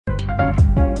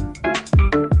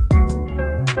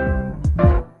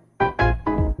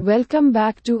Welcome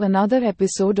back to another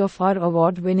episode of our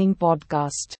award-winning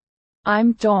podcast.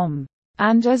 I'm Tom,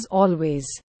 and as always,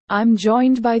 I'm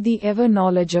joined by the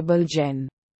ever-knowledgeable Jen.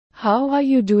 How are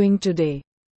you doing today,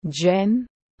 Jen?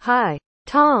 Hi,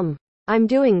 Tom. I'm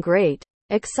doing great.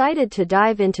 Excited to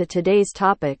dive into today's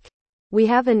topic. We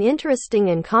have an interesting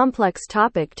and complex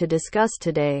topic to discuss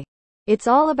today. It's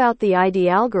all about the ID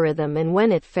algorithm and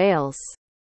when it fails.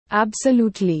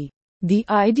 Absolutely. The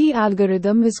ID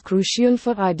algorithm is crucial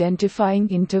for identifying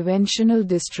interventional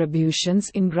distributions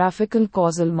in graphical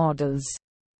causal models.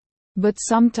 But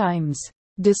sometimes,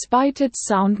 despite its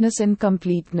soundness and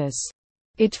completeness,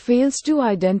 it fails to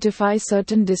identify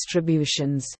certain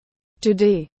distributions.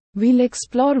 Today, we'll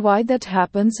explore why that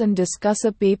happens and discuss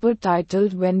a paper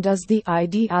titled "When Does the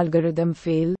ID Algorithm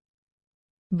Fail?"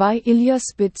 by Ilya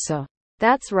Spitzer.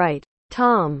 That's right,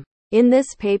 Tom. In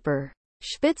this paper,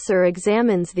 Spitzer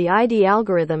examines the ID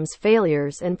algorithm's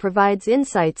failures and provides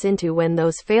insights into when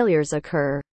those failures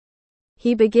occur.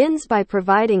 He begins by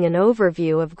providing an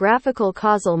overview of graphical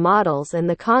causal models and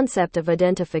the concept of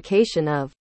identification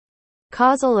of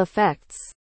causal effects.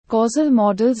 Causal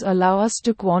models allow us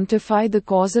to quantify the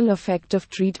causal effect of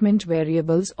treatment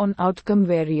variables on outcome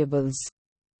variables.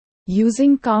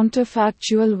 Using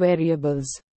counterfactual variables,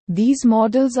 these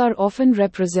models are often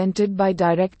represented by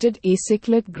directed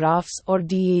acyclic graphs or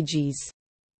DAGs.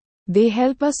 They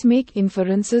help us make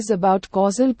inferences about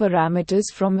causal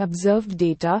parameters from observed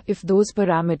data if those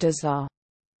parameters are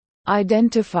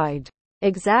identified.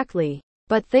 Exactly.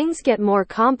 But things get more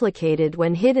complicated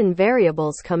when hidden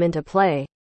variables come into play.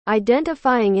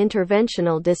 Identifying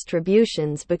interventional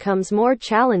distributions becomes more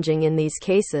challenging in these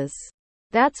cases.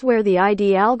 That's where the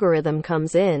ID algorithm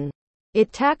comes in.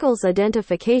 It tackles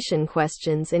identification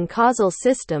questions in causal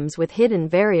systems with hidden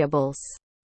variables.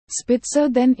 Spitzer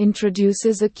then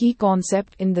introduces a key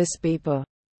concept in this paper: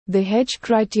 the hedge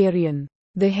criterion.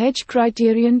 The hedge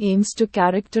criterion aims to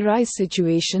characterize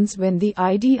situations when the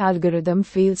ID algorithm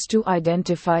fails to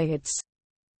identify its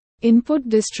input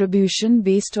distribution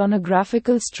based on a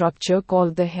graphical structure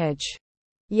called the hedge.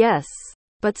 Yes,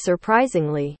 but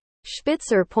surprisingly,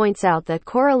 Spitzer points out that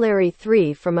corollary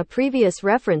 3 from a previous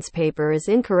reference paper is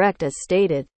incorrect as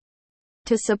stated.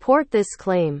 To support this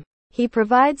claim, he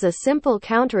provides a simple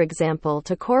counterexample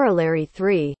to corollary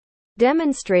 3,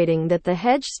 demonstrating that the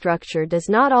hedge structure does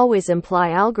not always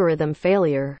imply algorithm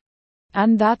failure.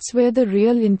 And that's where the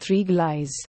real intrigue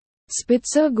lies.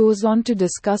 Spitzer goes on to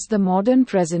discuss the modern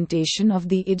presentation of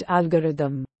the ID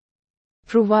algorithm,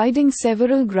 providing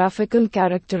several graphical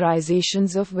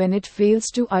characterizations of when it fails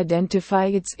to identify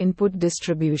its input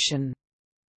distribution.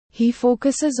 He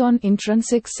focuses on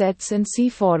intrinsic sets and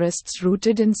C-forests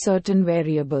rooted in certain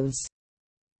variables.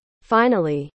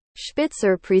 Finally,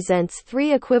 Spitzer presents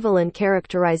 3 equivalent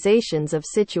characterizations of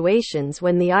situations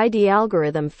when the ID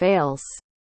algorithm fails.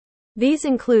 These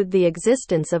include the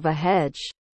existence of a hedge,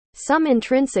 some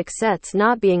intrinsic sets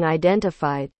not being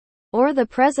identified, or the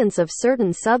presence of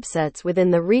certain subsets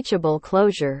within the reachable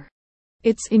closure.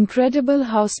 It's incredible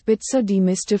how Spitzer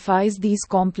demystifies these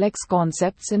complex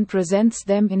concepts and presents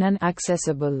them in an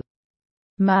accessible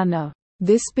manner.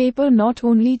 This paper not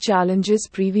only challenges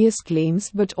previous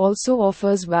claims but also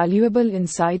offers valuable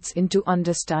insights into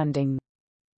understanding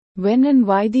when and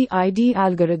why the ID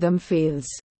algorithm fails.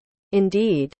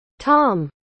 Indeed, Tom.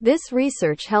 This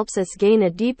research helps us gain a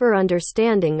deeper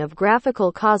understanding of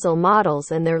graphical causal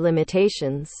models and their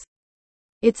limitations.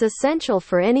 It's essential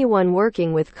for anyone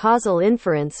working with causal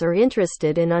inference or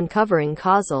interested in uncovering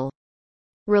causal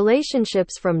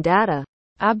relationships from data.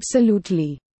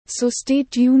 Absolutely. So stay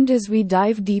tuned as we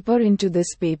dive deeper into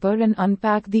this paper and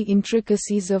unpack the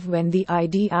intricacies of when the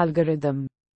ID algorithm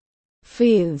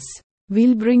fails.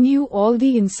 We'll bring you all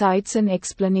the insights and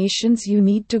explanations you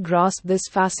need to grasp this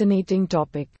fascinating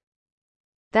topic.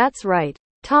 That's right,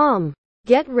 Tom.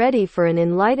 Get ready for an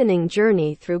enlightening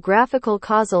journey through graphical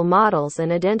causal models and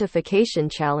identification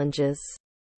challenges,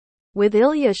 with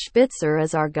Ilya Spitzer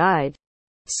as our guide.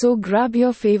 So grab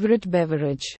your favorite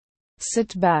beverage,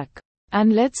 sit back,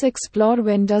 and let's explore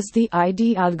when does the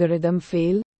ID algorithm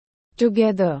fail?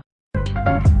 Together.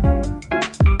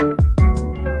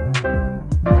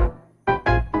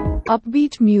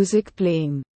 Upbeat music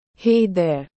playing. Hey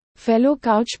there, fellow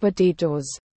couch potatoes.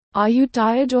 Are you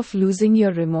tired of losing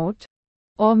your remote?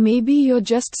 Or maybe you're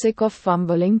just sick of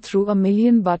fumbling through a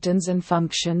million buttons and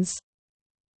functions?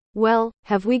 Well,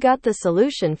 have we got the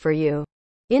solution for you?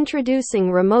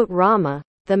 Introducing Remote Rama,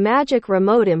 the magic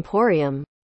remote emporium.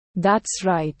 That's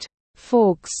right,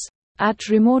 folks. At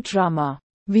Remote Rama,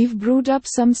 We've brewed up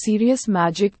some serious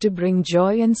magic to bring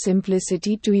joy and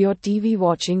simplicity to your TV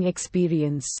watching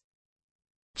experience.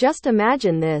 Just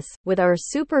imagine this, with our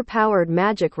super-powered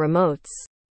magic remotes.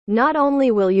 Not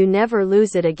only will you never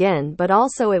lose it again, but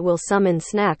also it will summon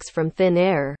snacks from thin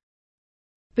air.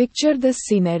 Picture this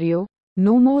scenario: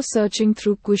 no more searching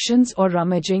through cushions or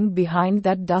rummaging behind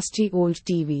that dusty old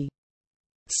TV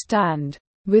stand.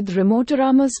 With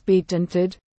Remotorama's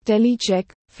patented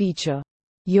Telecheck feature,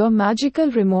 your magical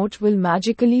remote will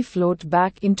magically float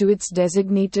back into its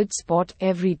designated spot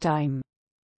every time.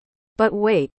 But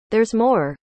wait, there's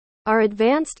more. Our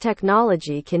advanced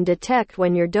technology can detect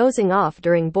when you're dozing off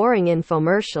during boring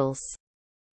infomercials.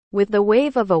 With the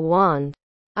wave of a wand.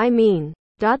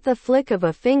 The flick of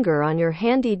a finger on your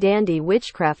handy-dandy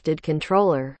witchcrafted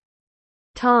controller.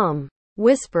 Tom.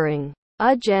 Whispering.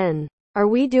 Jen. Are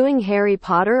we doing Harry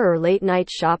Potter or late-night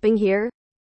shopping here?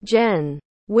 Jen.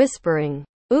 Whispering.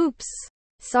 Oops.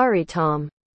 Sorry, Tom.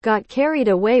 Got carried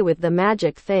away with the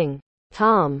magic thing.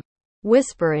 Tom.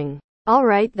 Whispering.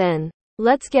 Alright then.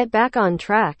 Let's get back on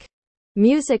track.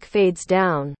 Music fades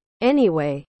down.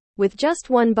 Anyway, with just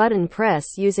one button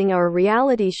press using our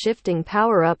reality shifting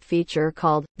power-up feature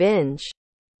called Binge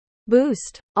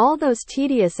Boost, all those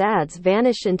tedious ads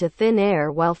vanish into thin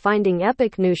air while finding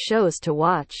epic new shows to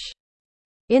watch.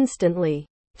 Instantly.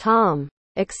 Tom.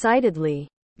 Excitedly.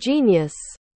 Genius.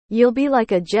 You'll be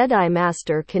like a Jedi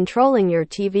Master controlling your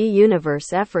TV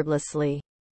universe effortlessly.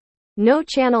 No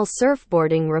channel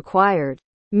surfboarding required.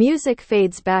 Music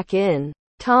fades back in.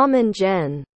 Tom and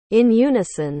Jen. In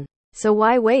unison. So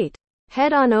why wait?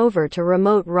 Head on over to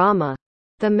Remotorama,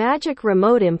 the magic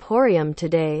remote emporium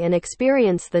today, and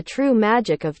experience the true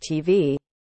magic of TV.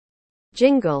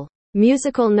 Jingle.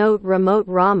 Musical note: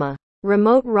 Remotorama.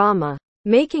 Remotorama.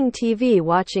 Making TV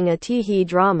watching a TV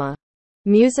drama.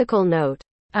 Musical note.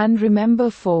 And remember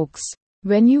folks,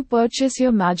 when you purchase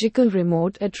your magical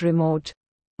remote at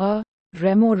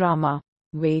Remorama,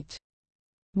 wait.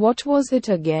 What was it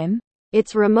again?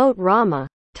 It's Remotorama,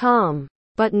 Tom.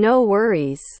 But no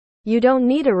worries. You don't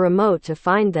need a remote to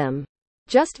find them.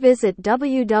 Just visit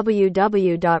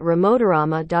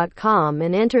www.remotorama.com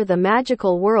and enter the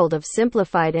magical world of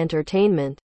simplified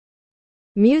entertainment.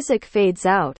 Music fades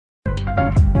out.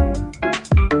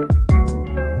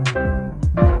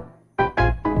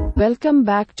 Welcome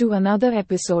back to another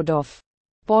episode of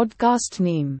Podcast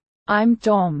Name. I'm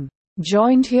Tom,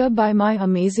 joined here by my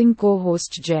amazing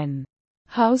co-host Jen.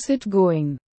 How's it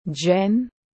going, Jen?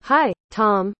 Hi,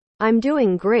 Tom. I'm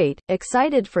doing great,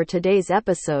 excited for today's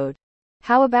episode.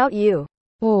 How about you?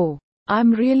 Oh,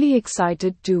 I'm really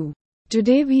excited too.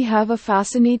 Today we have a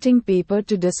fascinating paper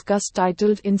to discuss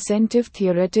titled Incentive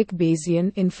Theoretic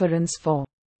Bayesian Inference for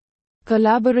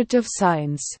Collaborative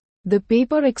Science. The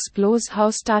paper explores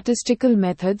how statistical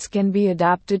methods can be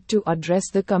adapted to address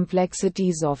the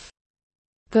complexities of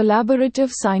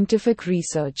collaborative scientific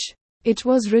research. It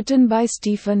was written by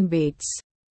Stephen Bates,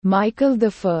 Michael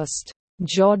I,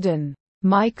 Jordan,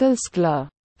 Michael Sklar,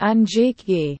 and Jake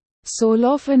A.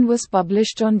 Soloff, and was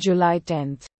published on July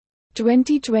 10,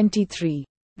 2023.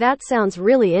 That sounds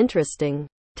really interesting,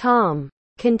 Tom.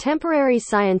 Contemporary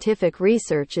scientific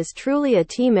research is truly a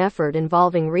team effort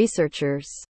involving researchers,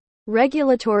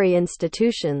 regulatory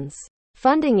institutions,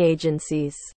 funding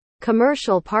agencies,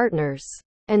 commercial partners,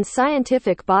 and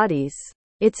scientific bodies.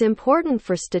 It's important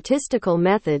for statistical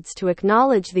methods to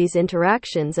acknowledge these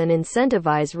interactions and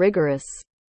incentivize rigorous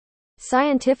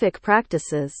scientific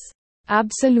practices.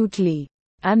 Absolutely.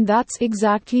 And that's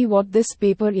exactly what this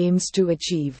paper aims to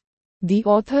achieve. The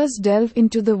authors delve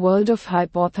into the world of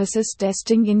hypothesis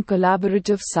testing in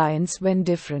collaborative science when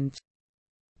different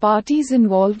parties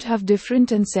involved have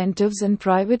different incentives and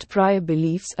private prior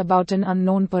beliefs about an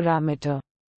unknown parameter.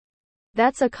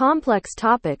 That's a complex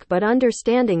topic, but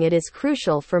understanding it is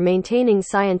crucial for maintaining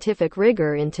scientific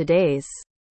rigor in today's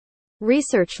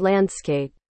research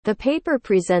landscape. The paper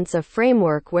presents a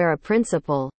framework where a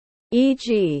principal,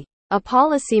 e.g., a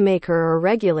policymaker or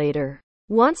regulator,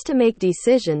 wants to make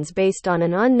decisions based on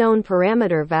an unknown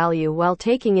parameter value while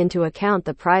taking into account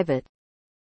the private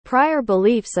prior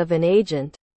beliefs of an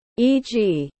agent,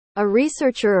 e.g., a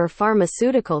researcher or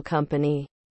pharmaceutical company.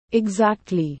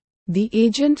 Exactly. The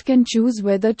agent can choose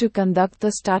whether to conduct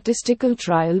the statistical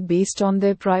trial based on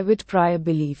their private prior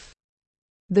belief.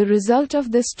 The result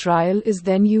of this trial is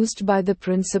then used by the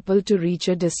principal to reach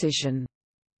a decision.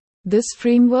 This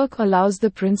framework allows the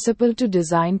principal to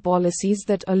design policies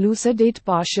that elucidate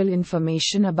partial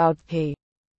information about the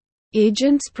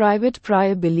agent's private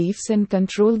prior beliefs and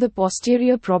control the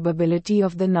posterior probability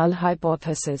of the null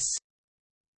hypothesis.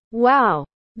 Wow!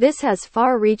 This has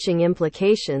far-reaching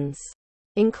implications.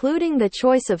 including the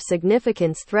choice of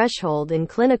significance threshold in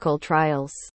clinical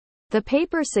trials. The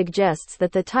paper suggests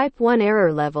that the type 1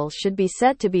 error level should be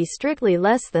set to be strictly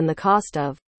less than the cost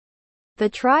of the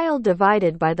trial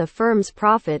divided by the firm's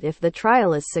profit if the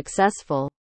trial is successful.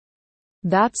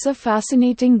 That's a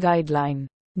fascinating guideline,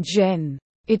 Jen.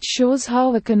 It shows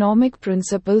how economic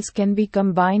principles can be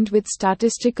combined with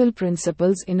statistical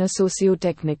principles in a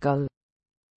socio-technical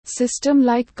system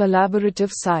like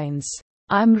collaborative science.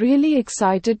 I'm really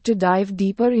excited to dive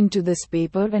deeper into this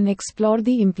paper and explore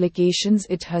the implications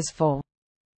it has for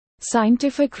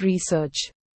scientific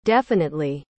research.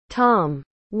 Definitely, Tom.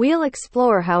 We'll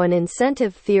explore how an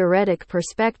incentive theoretic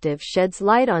perspective sheds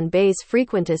light on Bayes'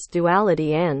 frequentist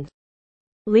duality and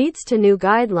leads to new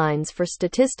guidelines for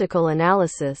statistical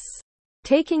analysis,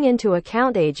 taking into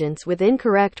account agents with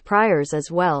incorrect priors as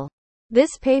well.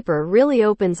 This paper really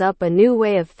opens up a new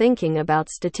way of thinking about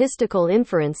statistical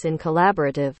inference in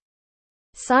collaborative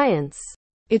science.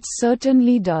 It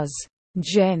certainly does,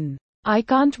 Jen. I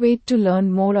can't wait to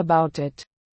learn more about it.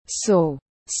 So,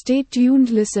 stay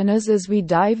tuned, listeners, as we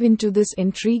dive into this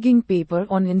intriguing paper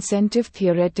on incentive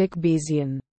theoretic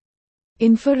Bayesian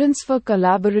inference for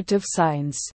collaborative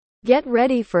science. Get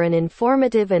ready for an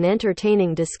informative and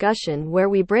entertaining discussion where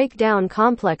we break down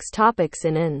complex topics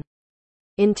in an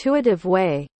intuitive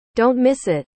way. Don't miss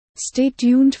it. Stay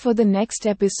tuned for the next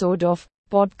episode of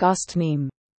Podcast Name.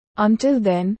 Until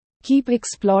then, keep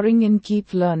exploring and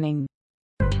keep learning.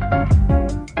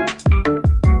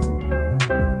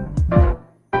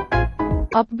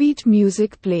 Upbeat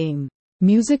music playing.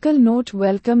 Musical note: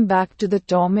 welcome back to the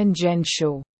Tom and Jen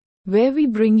Show, where we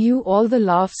bring you all the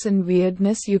laughs and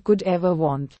weirdness you could ever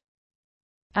want.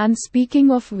 And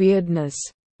speaking of weirdness,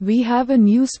 we have a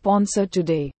new sponsor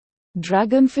today,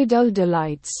 Dragonfiddle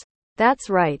Delights. That's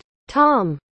right,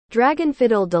 Tom.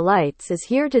 Dragonfiddle Delights is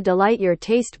here to delight your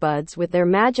taste buds with their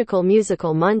magical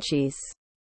musical munchies.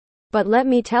 But let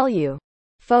me tell you,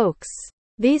 folks,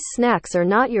 these snacks are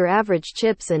not your average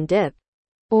chips and dip.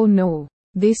 Oh no,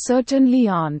 they certainly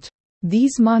aren't.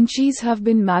 These munchies have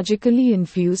been magically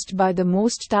infused by the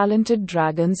most talented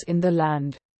dragons in the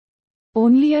land.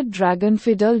 Only at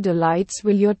Dragonfiddle Delights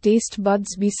will your taste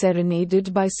buds be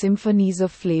serenaded by symphonies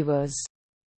of flavors.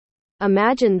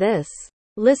 Imagine this,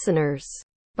 listeners.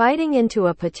 Biting into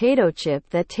a potato chip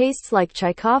that tastes like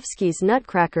Tchaikovsky's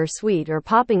Nutcracker Suite or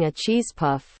popping a cheese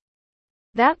puff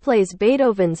that plays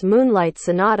Beethoven's Moonlight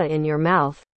Sonata in your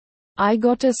mouth. I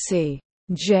gotta say,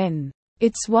 Jen,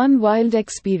 it's one wild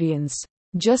experience.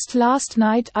 Just last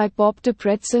night I popped a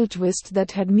pretzel twist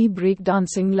that had me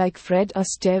breakdancing like Fred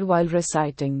Astaire while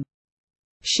reciting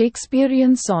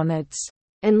Shakespearean sonnets.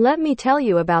 And let me tell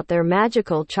you about their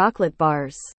magical chocolate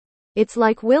bars. It's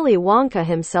like Willy Wonka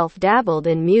himself dabbled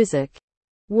in music.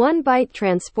 One bite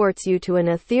transports you to an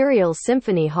ethereal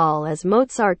symphony hall as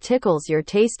Mozart tickles your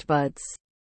taste buds.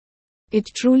 It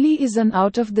truly is an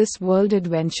out-of-this-world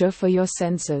adventure for your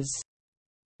senses.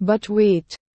 But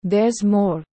wait, there's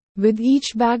more. With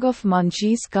each bag of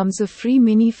munchies comes a free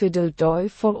mini fiddle toy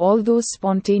for all those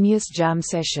spontaneous jam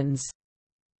sessions.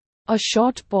 A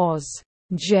short pause.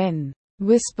 Jen,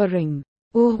 whispering.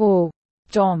 Oh,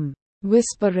 Tom,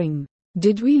 whispering.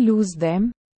 Did we lose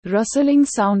them? Rustling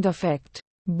sound effect.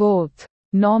 Both.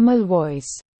 Normal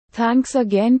voice. Thanks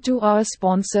again to our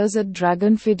sponsors at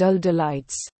Dragonfiddle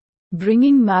Delights,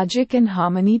 bringing magic and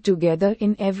harmony together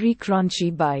in every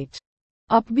crunchy bite.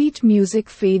 Upbeat music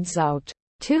fades out.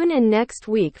 Tune in next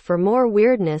week for more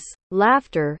weirdness,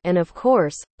 laughter, and of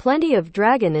course, plenty of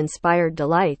dragon-inspired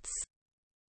delights.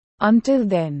 Until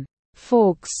then,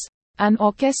 folks, an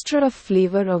orchestra of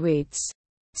flavor awaits.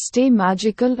 Stay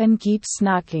magical and keep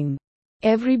snacking.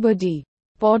 Everybody,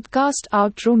 podcast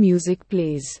outro music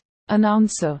plays.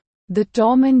 Announcer, The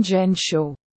Tom and Jen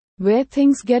Show, where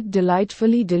things get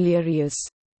delightfully delirious.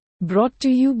 Brought to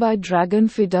you by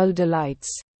Dragonfiddle Delights.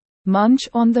 Munch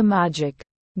on the magic.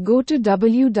 Go to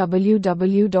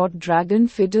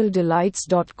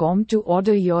www.dragonfiddledelights.com to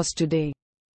order yours today.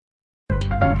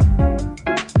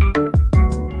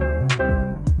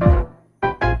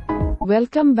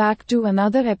 Welcome back to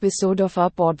another episode of our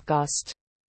podcast.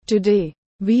 Today,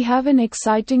 we have an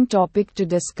exciting topic to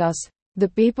discuss, the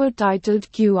paper titled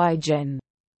QI-Gen.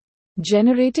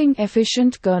 Generating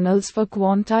Efficient Kernels for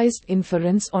Quantized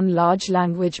Inference on Large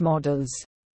Language Models.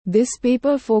 This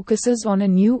paper focuses on a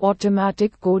new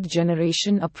automatic code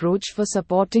generation approach for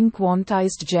supporting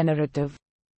quantized generative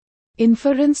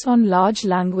inference on large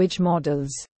language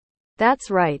models.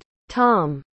 That's right,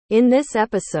 Tom. In this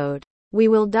episode, we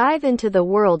will dive into the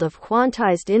world of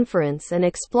quantized inference and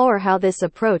explore how this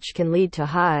approach can lead to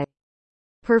high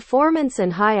performance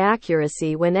and high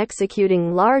accuracy when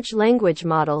executing large language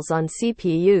models on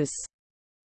CPUs,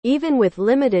 even with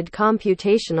limited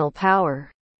computational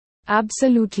power.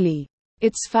 Absolutely.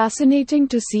 It's fascinating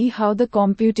to see how the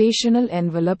computational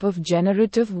envelope of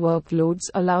generative workloads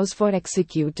allows for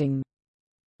executing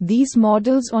these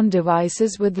models on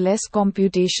devices with less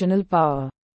computational power.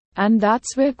 And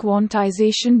that's where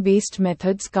quantization-based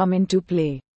methods come into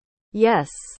play. Yes,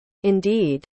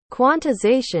 indeed.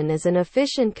 Quantization is an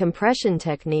efficient compression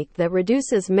technique that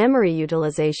reduces memory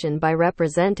utilization by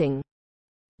representing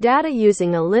data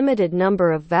using a limited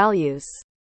number of values.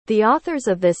 The authors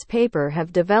of this paper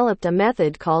have developed a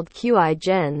method called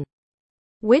QI-Gen,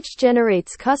 which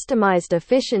generates customized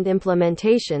efficient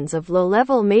implementations of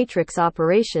low-level matrix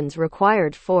operations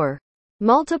required for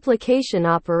multiplication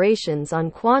operations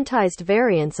on quantized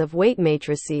variants of weight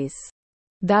matrices.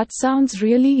 That sounds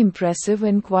really impressive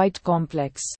and quite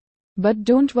complex. But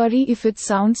don't worry if it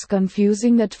sounds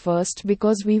confusing at first,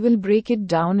 because we will break it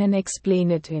down and explain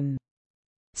it in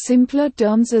simpler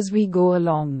terms as we go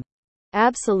along.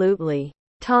 Absolutely,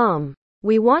 Tom.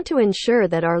 We want to ensure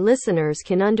that our listeners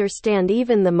can understand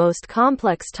even the most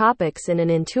complex topics in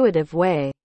an intuitive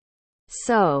way.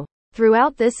 So,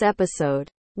 throughout this episode,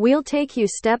 we'll take you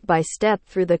step by step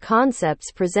through the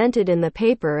concepts presented in the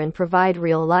paper and provide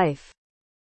real-life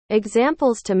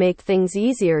examples to make things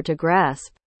easier to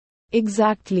grasp.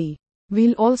 Exactly.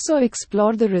 We'll also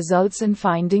explore the results and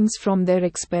findings from their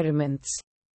experiments,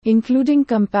 including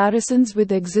comparisons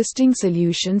with existing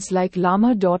solutions like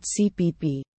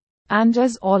llama.cpp. And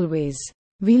as always,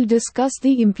 we'll discuss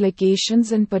the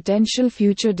implications and potential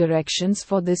future directions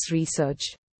for this research.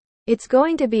 It's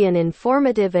going to be an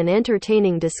informative and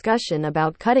entertaining discussion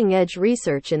about cutting-edge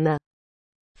research in the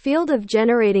field of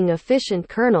generating efficient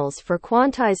kernels for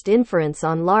quantized inference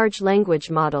on large language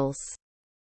models.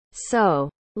 So,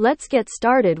 let's get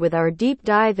started with our deep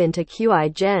dive into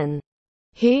QI-Gen.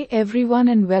 Hey everyone,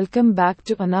 and welcome back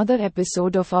to another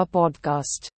episode of our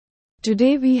podcast.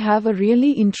 Today we have a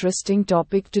really interesting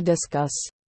topic to discuss.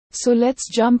 So let's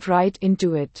jump right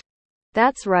into it.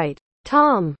 That's right,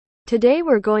 Tom. Today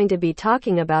we're going to be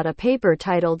talking about a paper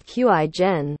titled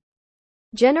QI-Gen,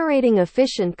 Generating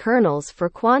Efficient Kernels for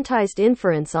Quantized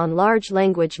Inference on Large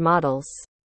Language Models.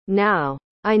 Now,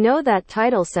 I know that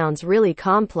title sounds really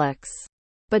complex.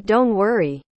 But don't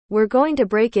worry, we're going to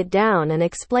break it down and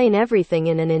explain everything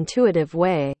in an intuitive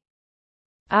way.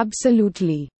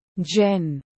 Absolutely,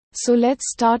 Jen. So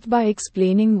let's start by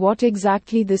explaining what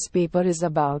exactly this paper is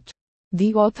about.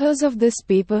 The authors of this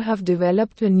paper have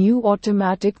developed a new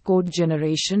automatic code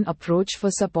generation approach for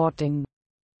supporting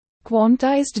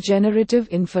quantized generative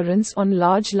inference on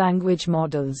large language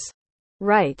models.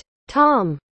 Right,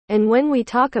 Tom. And when we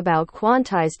talk about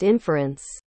quantized inference,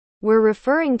 we're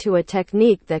referring to a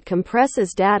technique that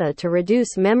compresses data to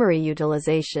reduce memory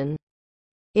utilization.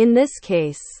 In this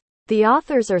case, the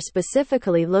authors are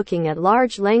specifically looking at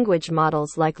large language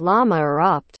models like Llama or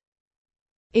Opt.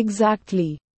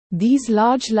 Exactly. These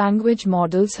large language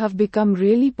models have become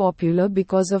really popular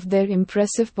because of their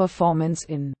impressive performance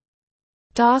in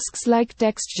tasks like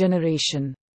text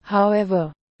generation.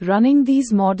 However, running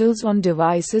these models on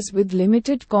devices with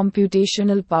limited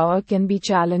computational power can be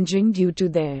challenging due to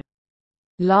their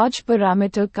large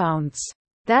parameter counts.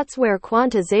 That's where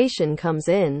quantization comes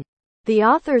in. The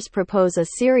authors propose a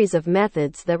series of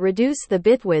methods that reduce the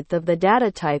bit width of the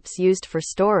data types used for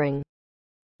storing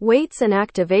weights and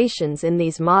activations in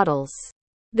these models.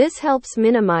 This helps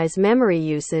minimize memory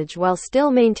usage while still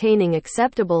maintaining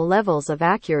acceptable levels of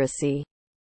accuracy.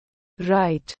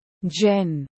 Right,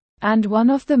 Jen. And one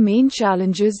of the main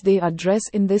challenges they address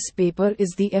in this paper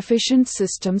is the efficient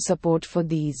system support for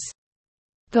these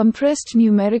compressed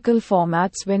numerical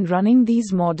formats when running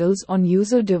these models on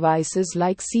user devices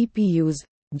like CPUs,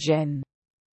 Jen.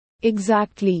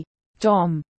 Exactly,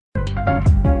 Tom.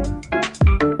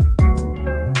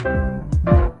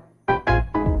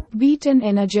 Beat and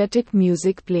energetic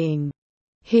music playing.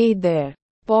 Hey there,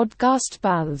 podcast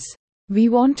pals. We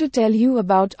want to tell you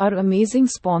about our amazing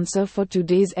sponsor for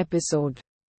today's episode.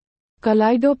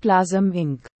 Kaleidoplasm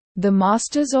Inc., the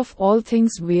masters of all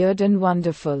things weird and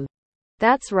wonderful.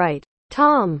 That's right,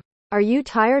 Tom. Are you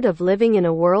tired of living in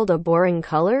a world of boring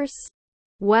colors?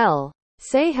 Well,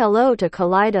 say hello to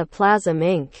Kaleidoplasm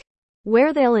Inc.,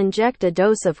 where they'll inject a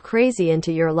dose of crazy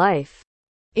into your life.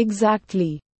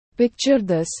 Exactly. Picture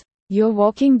this, you're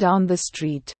walking down the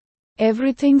street.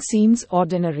 Everything seems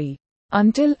ordinary.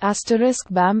 Until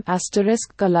 *bam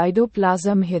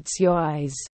kaleidoplasm hits your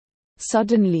eyes.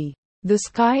 Suddenly, the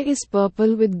sky is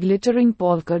purple with glittering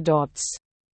polka dots.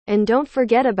 And don't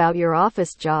forget about your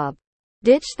office job.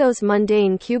 Ditch those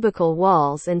mundane cubicle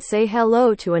walls and say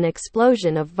hello to an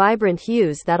explosion of vibrant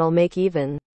hues that'll make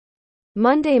even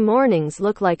Monday mornings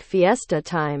look like fiesta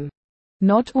time.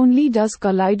 Not only does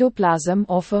Kaleidoplasm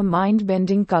offer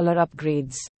mind-bending color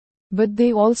upgrades, but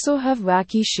they also have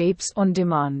wacky shapes on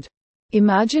demand.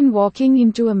 Imagine walking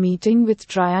into a meeting with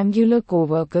triangular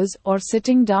coworkers or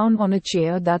sitting down on a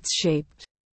chair that's shaped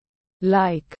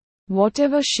like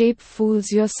whatever shape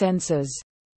fools your senses.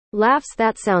 Laughs.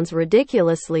 That sounds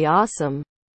ridiculously awesome.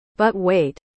 But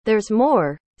wait, there's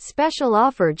more. Special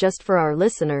offer just for our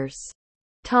listeners.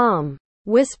 Tom.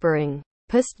 Whispering.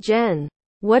 Psst, Jen.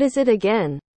 What is it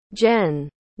again? Jen.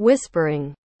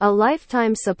 Whispering. A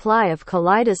lifetime supply of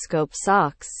kaleidoscope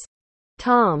socks.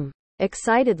 Tom.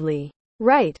 Excitedly.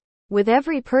 Right. With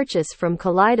every purchase from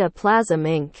Kaleidoplasm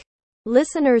Inc.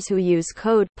 Listeners who use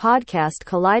code podcast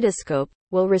kaleidoscope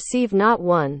will receive not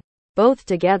one, both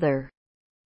together.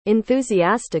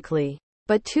 Enthusiastically.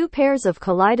 But 2 pairs of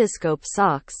kaleidoscope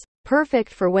socks,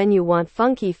 perfect for when you want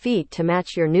funky feet to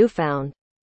match your newfound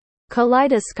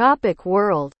kaleidoscopic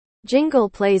world.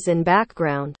 Jingle plays in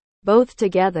background, both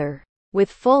together. With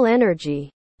full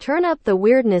energy. Turn up the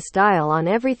weirdness dial on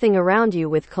everything around you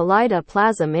with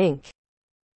Kaleidoplasm Inc.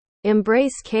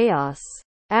 Embrace chaos.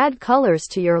 Add colors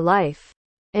to your life.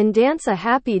 And dance a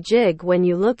happy jig when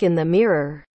you look in the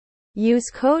mirror. Use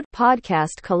code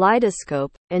podcast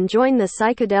kaleidoscope and join the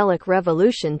psychedelic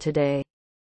revolution today.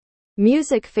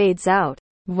 Music fades out.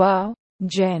 Wow,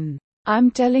 Jen.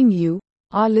 I'm telling you,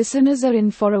 our listeners are in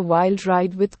for a wild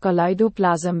ride with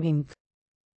Kaleidoplasm Inc.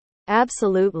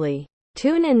 Absolutely.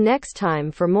 Tune in next time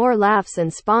for more laughs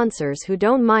and sponsors who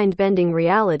don't mind bending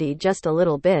reality just a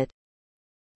little bit.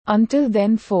 Until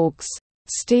then, folks,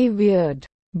 stay weird.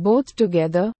 Both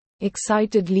together,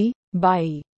 excitedly,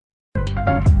 bye.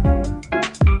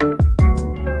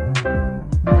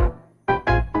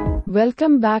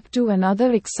 Welcome back to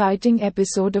another exciting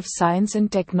episode of Science and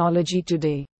Technology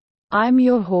Today. I'm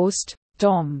your host,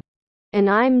 Tom. And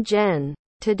I'm Jen.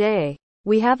 Today,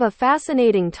 we have a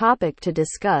fascinating topic to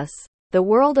discuss: the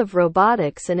world of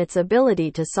robotics and its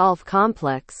ability to solve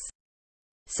complex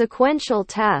sequential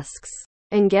tasks.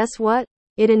 And guess what?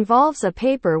 It involves a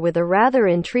paper with a rather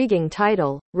intriguing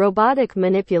title: Robotic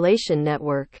Manipulation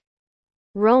Network.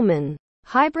 Roman.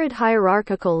 Hybrid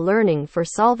hierarchical learning for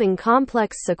solving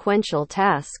complex sequential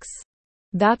tasks.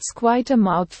 That's quite a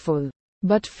mouthful.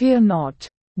 But fear not,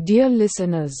 dear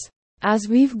listeners, as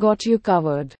we've got you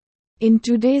covered. In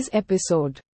today's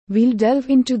episode, we'll delve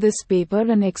into this paper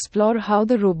and explore how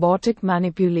the Robotic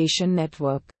Manipulation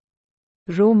Network,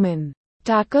 Roman,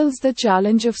 tackles the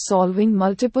challenge of solving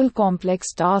multiple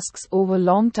complex tasks over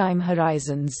long time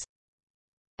horizons.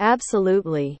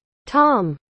 Absolutely.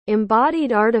 Tom.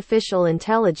 Embodied artificial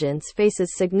intelligence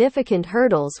faces significant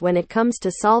hurdles when it comes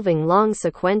to solving long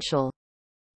sequential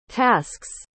tasks.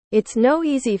 It's no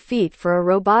easy feat for a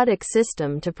robotic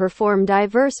system to perform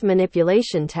diverse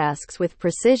manipulation tasks with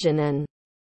precision and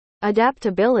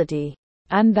adaptability.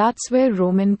 And that's where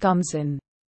Roman comes in.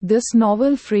 This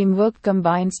novel framework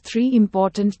combines 3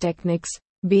 important techniques: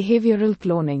 behavioral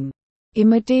cloning,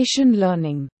 imitation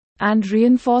learning, and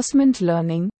reinforcement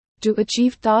learning, to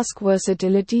achieve task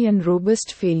versatility and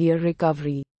robust failure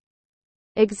recovery.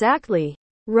 Exactly.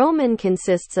 Roman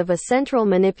consists of a central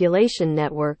manipulation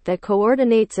network that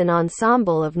coordinates an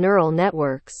ensemble of neural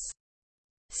networks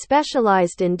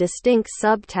specialized in distinct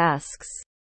subtasks.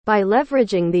 By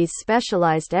leveraging these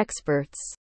specialized experts,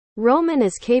 Roman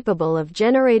is capable of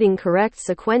generating correct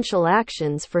sequential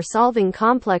actions for solving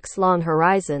complex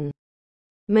long-horizon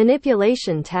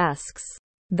manipulation tasks.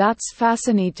 That's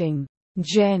fascinating,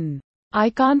 Jen. I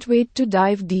can't wait to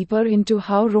dive deeper into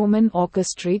how Roman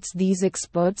orchestrates these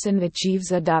experts and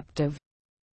achieves adaptive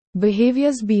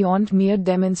behaviors beyond mere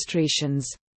demonstrations.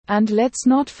 And let's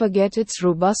not forget its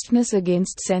robustness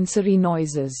against sensory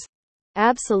noises.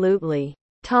 Absolutely.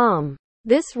 Tom.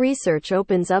 This research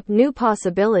opens up new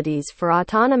possibilities for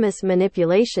autonomous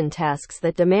manipulation tasks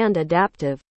that demand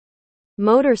adaptive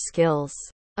motor skills.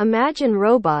 Imagine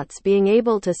robots being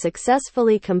able to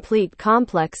successfully complete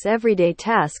complex everyday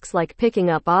tasks like picking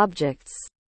up objects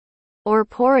or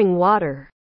pouring water.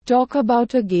 Talk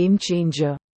about a game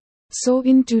changer. So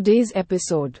in today's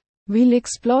episode, we'll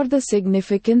explore the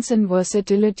significance and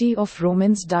versatility of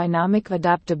Roman's dynamic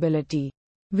adaptability.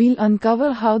 We'll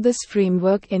uncover how this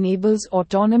framework enables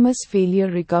autonomous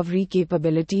failure recovery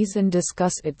capabilities and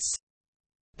discuss its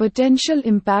potential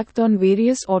impact on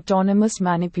various autonomous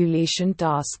manipulation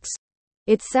tasks.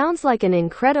 It sounds like an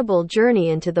incredible journey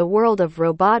into the world of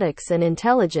robotics and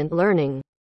intelligent learning.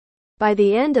 By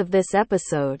the end of this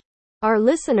episode, Our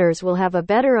listeners will have a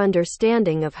better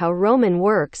understanding of how Roman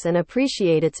works and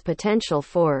appreciate its potential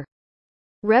for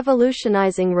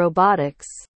revolutionizing robotics.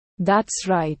 That's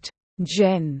right,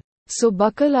 Jen. So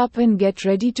buckle up and get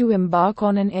ready to embark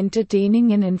on an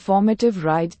entertaining and informative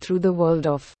ride through the world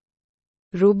of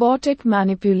Robotic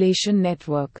Manipulation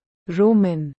Network,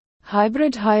 Roman.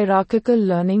 Hybrid hierarchical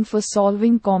learning for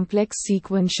solving complex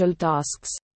sequential tasks.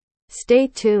 Stay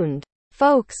tuned,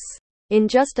 folks. In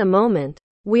just a moment,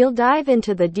 we'll dive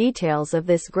into the details of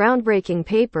this groundbreaking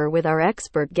paper with our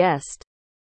expert guest.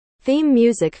 Theme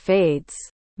music fades.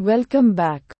 Welcome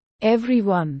back,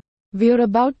 everyone. We're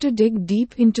about to dig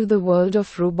deep into the world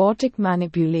of robotic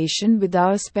manipulation with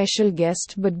our special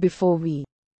guest, but before we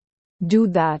do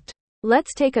that,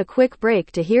 let's take a quick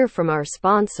break to hear from our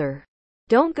sponsor.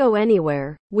 Don't go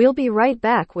anywhere, we'll be right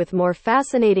back with more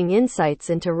fascinating insights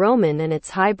into Roman and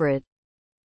its hybrid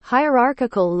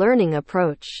hierarchical learning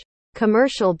approach.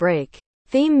 Commercial break.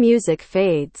 Theme music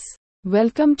fades.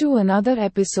 Welcome to another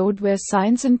episode where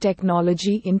science and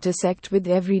technology intersect with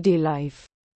everyday life.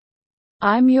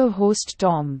 I'm your host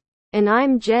Tom. And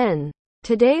I'm Jen.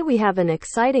 Today we have an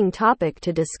exciting topic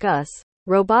to discuss: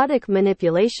 robotic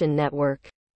manipulation network.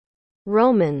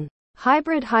 Roman.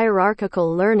 Hybrid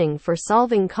hierarchical learning for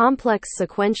solving complex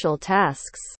sequential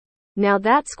tasks. Now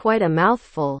that's quite a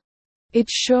mouthful. It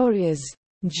sure is,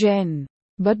 Jen.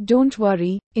 But don't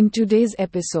worry, in today's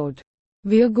episode,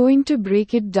 we're going to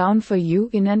break it down for you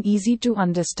in an easy to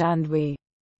understand way.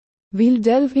 We'll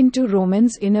delve into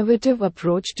Roman's innovative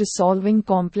approach to solving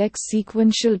complex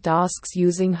sequential tasks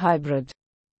using hybrid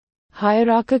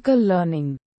hierarchical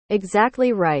learning.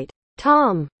 Exactly right,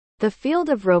 Tom. The field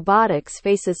of robotics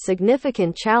faces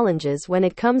significant challenges when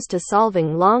it comes to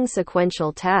solving long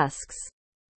sequential tasks.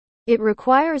 It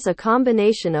requires a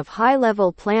combination of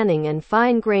high-level planning and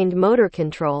fine-grained motor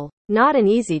control, not an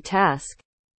easy task.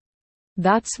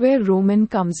 That's where Roman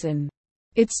comes in.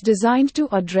 It's designed to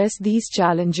address these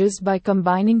challenges by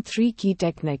combining three key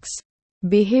techniques: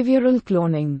 behavioral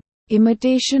cloning,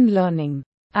 imitation learning,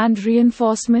 and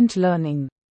reinforcement learning.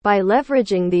 By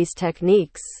leveraging these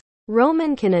techniques,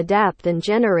 Roman can adapt and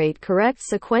generate correct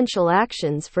sequential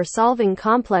actions for solving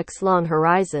complex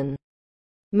long-horizon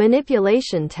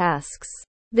manipulation tasks.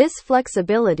 This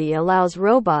flexibility allows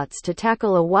robots to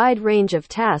tackle a wide range of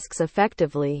tasks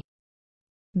effectively.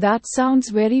 That sounds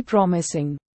very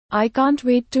promising. I can't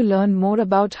wait to learn more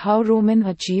about how Roman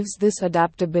achieves this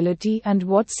adaptability and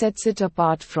what sets it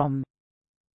apart from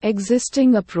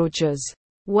existing approaches.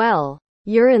 Well,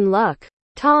 you're in luck,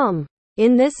 Tom.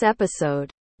 In this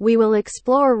episode, we will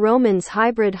explore Roman's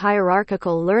hybrid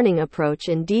hierarchical learning approach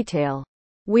in detail.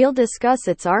 We'll discuss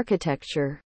its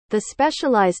architecture, the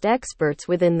specialized experts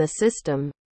within the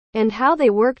system, and how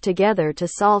they work together to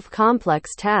solve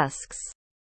complex tasks.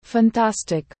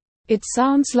 Fantastic. It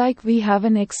sounds like we have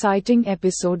an exciting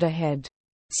episode ahead.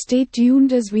 Stay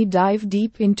tuned as we dive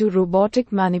deep into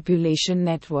robotic manipulation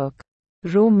network.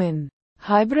 Roman.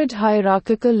 Hybrid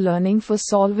hierarchical learning for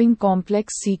solving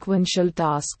complex sequential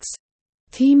tasks.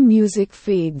 Theme music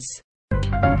fades.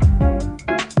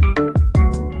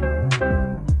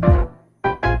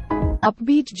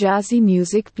 Upbeat jazzy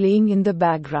music playing in the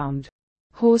background.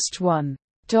 Host 1.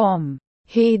 Tom.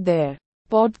 Hey there,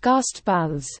 podcast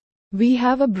pals. We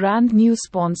have a brand new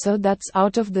sponsor that's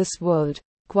out of this world,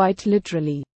 quite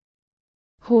literally.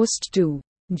 Host 2.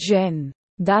 Jen.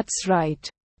 That's right,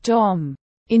 Tom.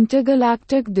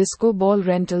 Intergalactic Disco Ball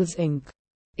Rentals Inc.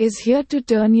 is here to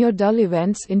turn your dull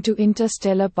events into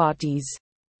interstellar parties.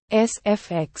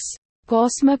 SFX.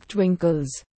 Cosmic Twinkles.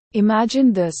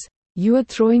 Imagine this: you are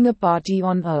throwing a party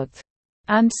on Earth.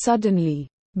 And suddenly,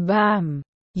 bam!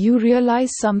 You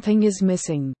realize something is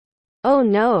missing. Oh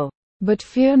no! But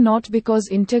fear not, because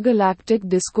Intergalactic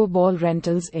Disco Ball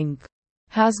Rentals Inc.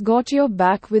 has got your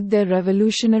back with their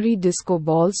revolutionary disco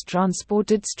balls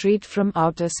transported straight from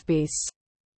outer space.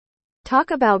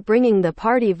 Talk about bringing the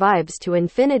party vibes to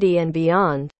infinity and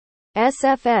beyond.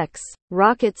 SFX,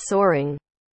 rocket soaring.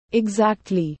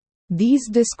 Exactly. These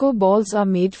disco balls are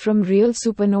made from real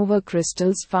supernova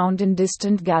crystals found in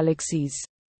distant galaxies.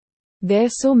 They're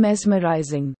so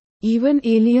mesmerizing. Even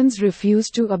aliens refuse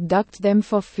to abduct them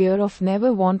for fear of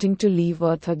never wanting to leave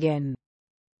Earth again.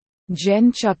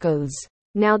 Jen chuckles.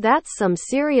 Now that's some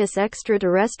serious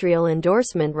extraterrestrial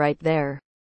endorsement right there.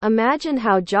 Imagine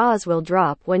how jaws will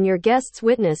drop when your guests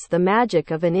witness the magic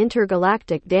of an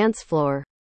intergalactic dance floor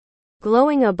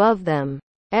glowing above them.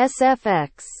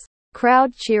 SFX.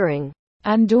 Crowd cheering.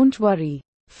 And don't worry,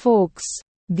 folks.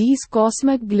 These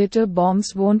cosmic glitter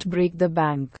bombs won't break the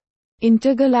bank.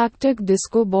 Intergalactic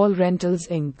Disco Ball Rentals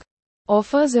Inc.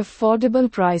 Offers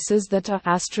affordable prices that are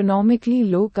astronomically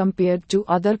low compared to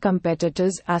other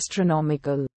competitors'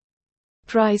 astronomical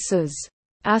prices.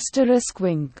 Asterisk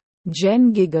wink.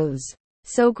 Jen giggles.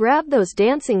 So grab those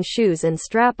dancing shoes and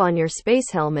strap on your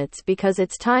space helmets because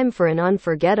it's time for an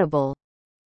unforgettable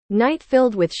night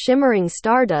filled with shimmering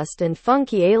stardust and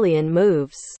funky alien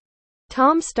moves.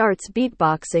 Tom starts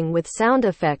beatboxing with sound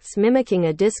effects mimicking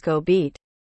a disco beat.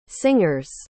 Singers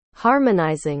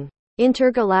harmonizing.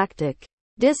 Intergalactic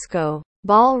disco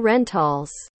ball rentals.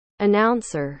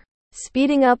 Announcer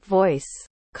speeding up voice.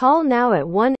 Call now at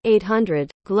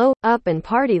 1-800-GLOW-UP and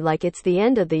party like it's the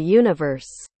end of the universe.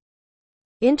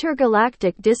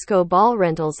 Intergalactic Disco Ball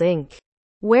Rentals Inc.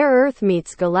 Where Earth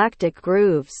meets galactic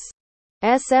grooves.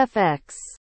 SFX.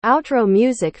 Outro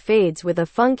music fades with a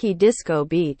funky disco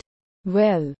beat.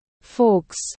 Well,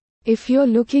 folks, if you're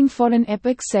looking for an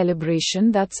epic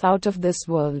celebration that's out of this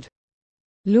world,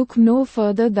 look no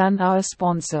further than our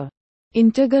sponsor,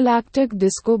 Intergalactic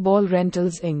Disco Ball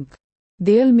Rentals Inc.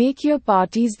 They'll make your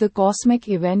parties the cosmic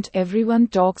event everyone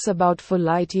talks about for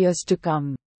light years to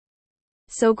come.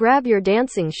 So grab your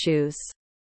dancing shoes.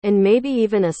 And maybe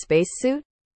even a spacesuit?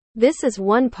 This is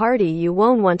one party you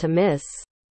won't want to miss.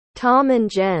 Tom and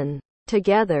Jen.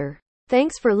 Together.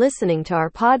 Thanks for listening to our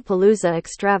Podpalooza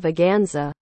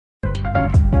extravaganza.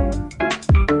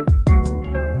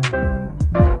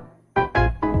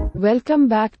 Welcome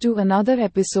back to another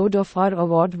episode of our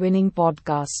award-winning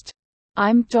podcast.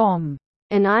 I'm Tom.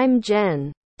 And I'm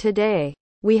Jen. Today,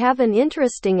 we have an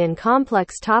interesting and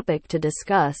complex topic to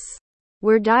discuss.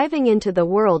 We're diving into the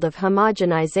world of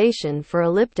homogenization for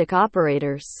elliptic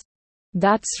operators.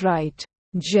 That's right,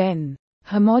 Jen.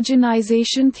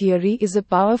 Homogenization theory is a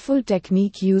powerful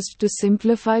technique used to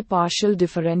simplify partial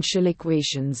differential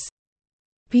equations,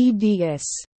 PDS,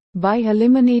 by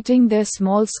eliminating their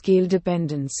small-scale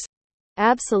dependence.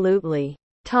 Absolutely.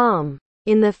 Tom.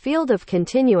 In the field of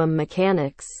continuum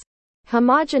mechanics,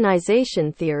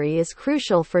 homogenization theory is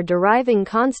crucial for deriving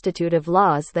constitutive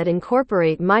laws that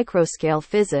incorporate microscale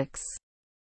physics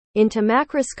into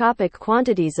macroscopic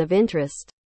quantities of interest,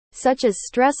 such as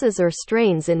stresses or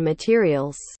strains in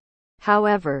materials.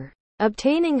 However,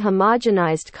 obtaining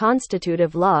homogenized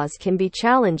constitutive laws can be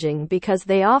challenging because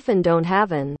they often don't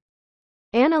have an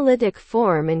analytic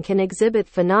form and can exhibit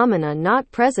phenomena not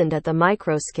present at the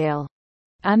microscale.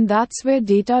 And that's where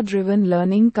data-driven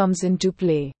learning comes into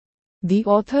play. The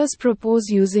authors propose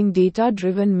using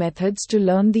data-driven methods to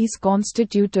learn these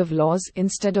constitutive laws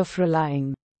instead of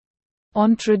relying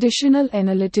on traditional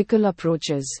analytical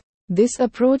approaches. This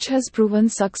approach has proven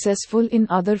successful in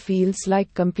other fields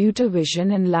like computer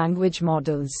vision and language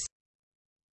models.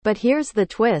 But here's the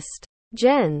twist,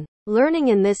 Jen. Learning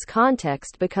in this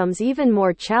context becomes even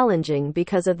more challenging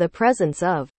because of the presence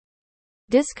of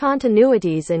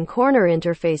discontinuities and corner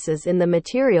interfaces in the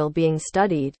material being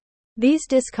studied. These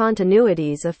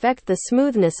discontinuities affect the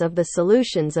smoothness of the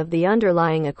solutions of the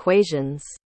underlying equations,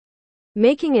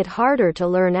 making it harder to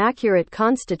learn accurate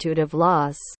constitutive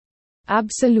laws.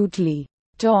 Absolutely,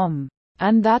 Tom.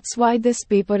 And that's why this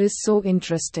paper is so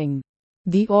interesting.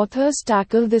 The authors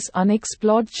tackle this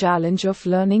unexplored challenge of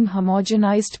learning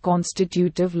homogenized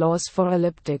constitutive laws for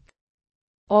elliptic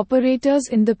operators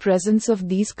in the presence of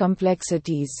these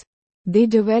complexities. They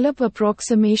develop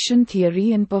approximation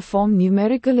theory and perform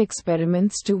numerical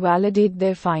experiments to validate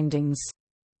their findings.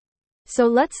 So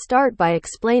let's start by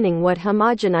explaining what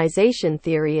homogenization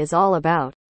theory is all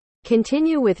about.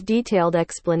 Continue with detailed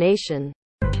explanation.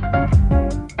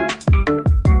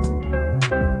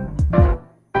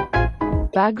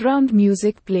 Background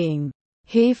music playing.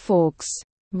 Hey folks.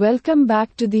 Welcome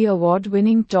back to the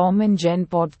award-winning Tom and Jen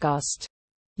podcast.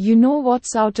 You know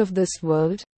what's out of this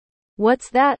world? What's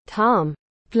that, Tom?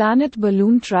 Planet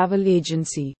Balloon Travel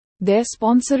Agency. They're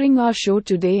sponsoring our show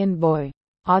today and boy,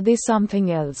 are they something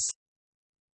else.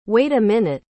 Wait a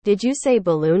minute, did you say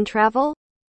balloon travel?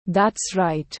 That's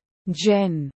right,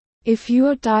 Jen. If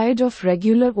you're tired of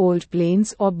regular old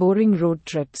planes or boring road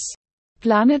trips,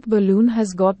 Planet Balloon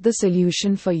has got the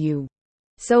solution for you.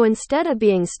 So instead of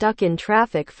being stuck in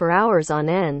traffic for hours on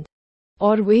end,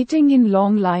 or waiting in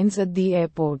long lines at the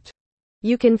airport,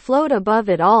 you can float above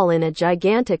it all in a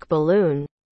gigantic balloon.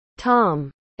 Tom.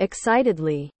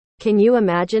 Excitedly. Can you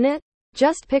imagine it?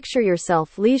 Just picture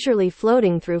yourself leisurely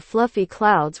floating through fluffy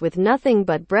clouds with nothing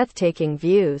but breathtaking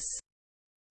views.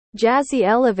 Jazzy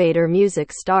elevator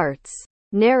music starts.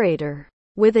 Narrator.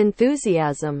 With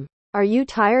enthusiasm. Are you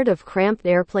tired of cramped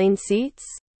airplane seats?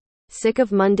 Sick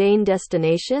of mundane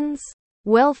destinations?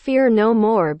 Well, fear no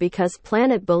more because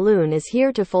Planet Balloon is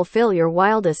here to fulfill your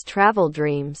wildest travel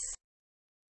dreams.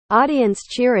 Audience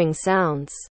cheering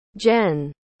sounds.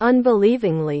 Jen.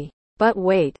 Unbelievingly. But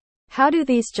wait. How do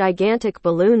these gigantic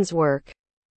balloons work?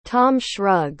 Tom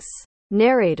shrugs.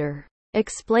 Narrator.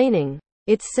 Explaining.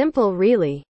 It's simple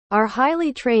really. Our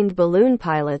highly trained balloon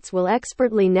pilots will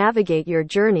expertly navigate your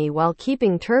journey while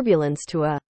keeping turbulence to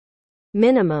a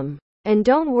minimum. And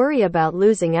don't worry about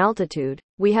losing altitude.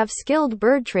 We have skilled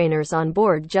bird trainers on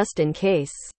board just in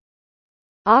case.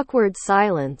 Awkward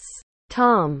silence.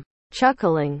 Tom.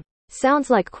 Chuckling. Sounds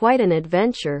like quite an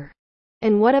adventure.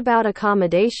 And what about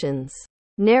accommodations?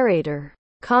 Narrator.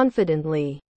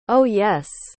 Confidently. Oh yes.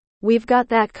 We've got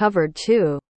that covered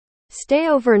too. Stay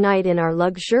overnight in our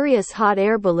luxurious hot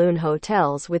air balloon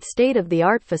hotels with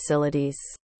state-of-the-art facilities.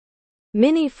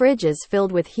 Mini fridges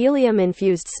filled with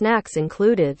helium-infused snacks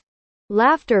included.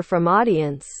 Laughter from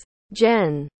audience.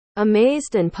 Jen.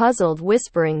 Amazed and puzzled,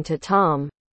 whispering to Tom.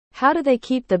 How do they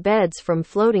keep the beds from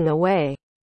floating away?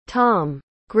 Tom.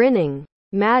 Grinning.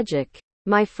 Magic.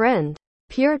 My friend.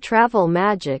 Pure travel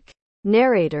magic.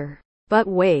 Narrator. But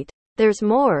wait. There's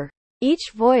more.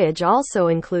 Each voyage also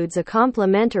includes a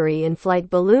complimentary in-flight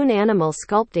balloon animal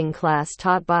sculpting class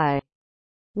taught by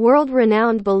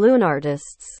world-renowned balloon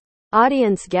artists.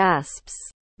 Audience gasps.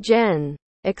 Jen.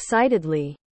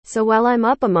 Excitedly. So while I'm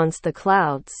up amongst the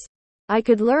clouds, I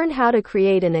could learn how to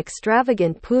create an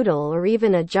extravagant poodle or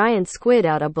even a giant squid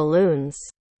out of balloons.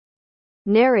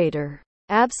 Narrator.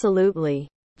 Absolutely.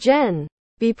 Jen.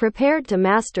 Be prepared to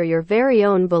master your very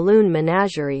own balloon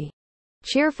menagerie.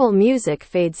 Cheerful music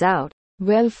fades out.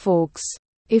 Well, folks,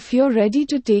 if you're ready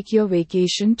to take your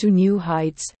vacation to new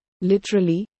heights,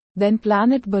 literally, then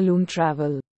Planet Balloon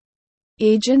Travel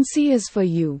Agency is for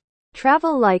you.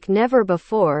 Travel like never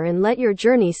before and let your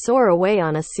journey soar away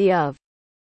on a sea of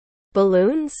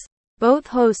balloons? Both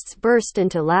hosts burst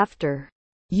into laughter.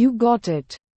 You got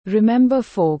it. Remember,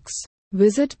 folks,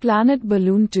 visit Planet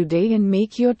Balloon today and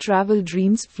make your travel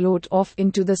dreams float off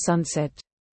into the sunset.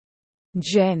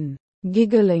 Jen.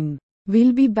 Giggling.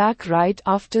 We'll be back right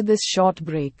after this short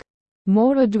break.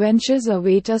 More adventures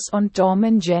await us on Tom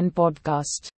and Jen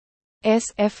podcast.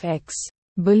 SFX.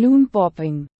 Balloon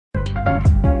popping.